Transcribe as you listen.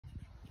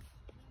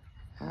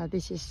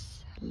This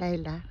is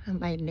Layla,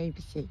 my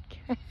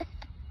namesake.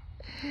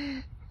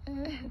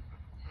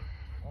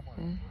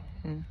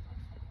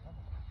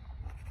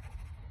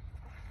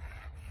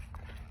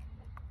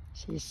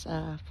 She's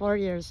 4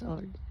 years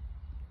old.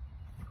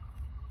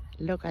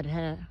 Look at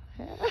her.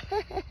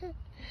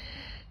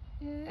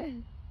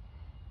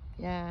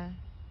 Yeah.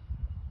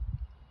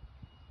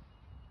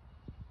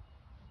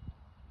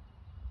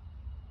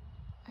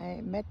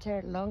 I met her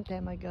a long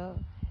time ago.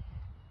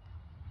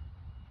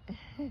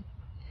 Look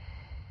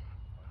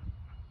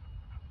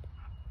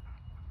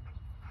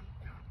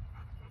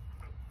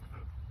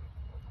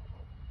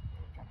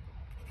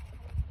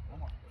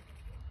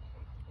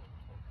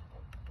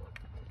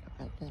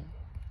at that.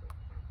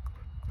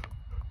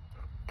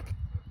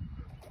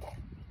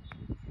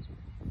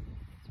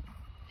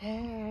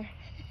 There.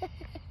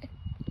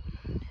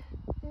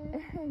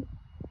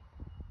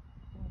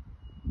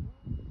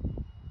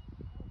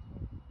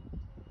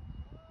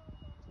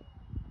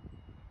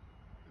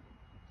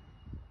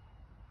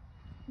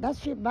 Does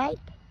she bite?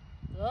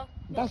 Huh?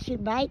 Does she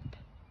bite?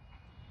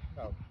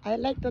 No. I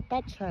like to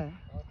touch her.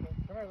 Okay.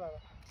 Come here, Layla.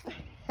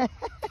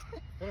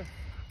 Come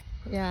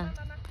Yeah.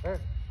 here.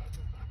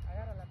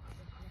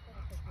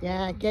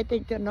 Yeah,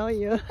 getting to know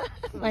you.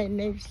 My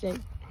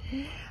namesake.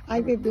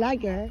 I'm a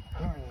blogger.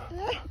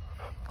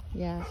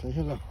 Yeah. Say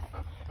hello.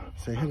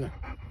 Say hello.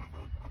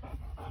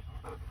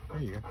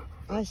 There you go.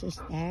 Oh, she's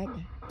scared.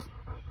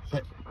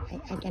 Sit.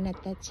 I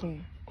cannot touch her.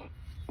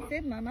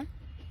 Sit, Mama.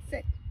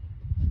 Sit.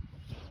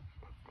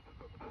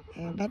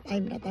 But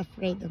I'm not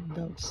afraid of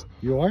dogs.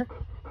 You are?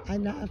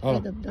 I'm not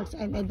afraid of dogs.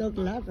 I'm a dog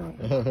lover.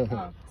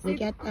 Oh, We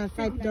sit. got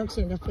 5 dogs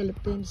in the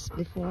Philippines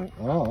before.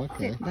 Oh,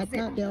 okay. But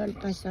now they all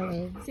passed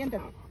away.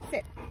 Siéntate.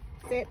 Sit.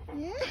 Sit.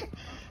 Yeah.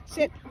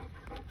 Sit.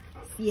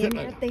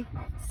 Siéntate.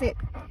 Sit.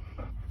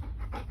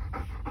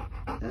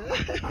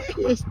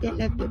 You still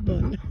have the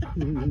ball.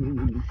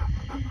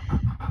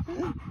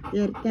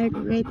 Your turn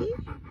ready?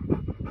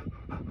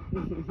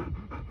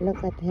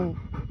 Look at her.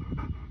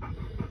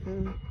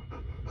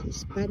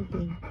 She's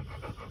panting.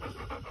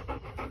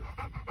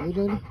 Hey,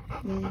 Layla.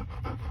 Yeah.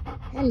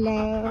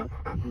 Hello.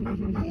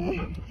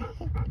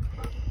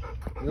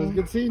 It was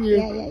good seeing you.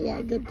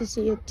 Yeah. Good to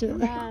see you too.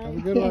 Have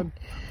a good one.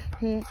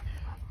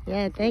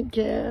 Yeah, thank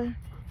you.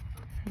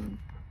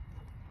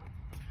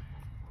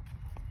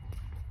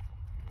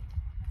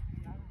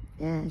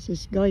 Yeah,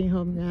 she's going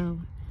home now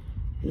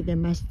with the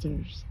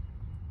masters.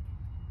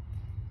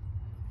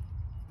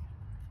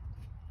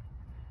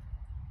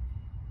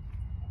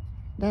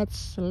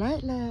 That's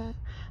Layla,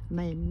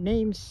 my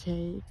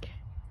namesake.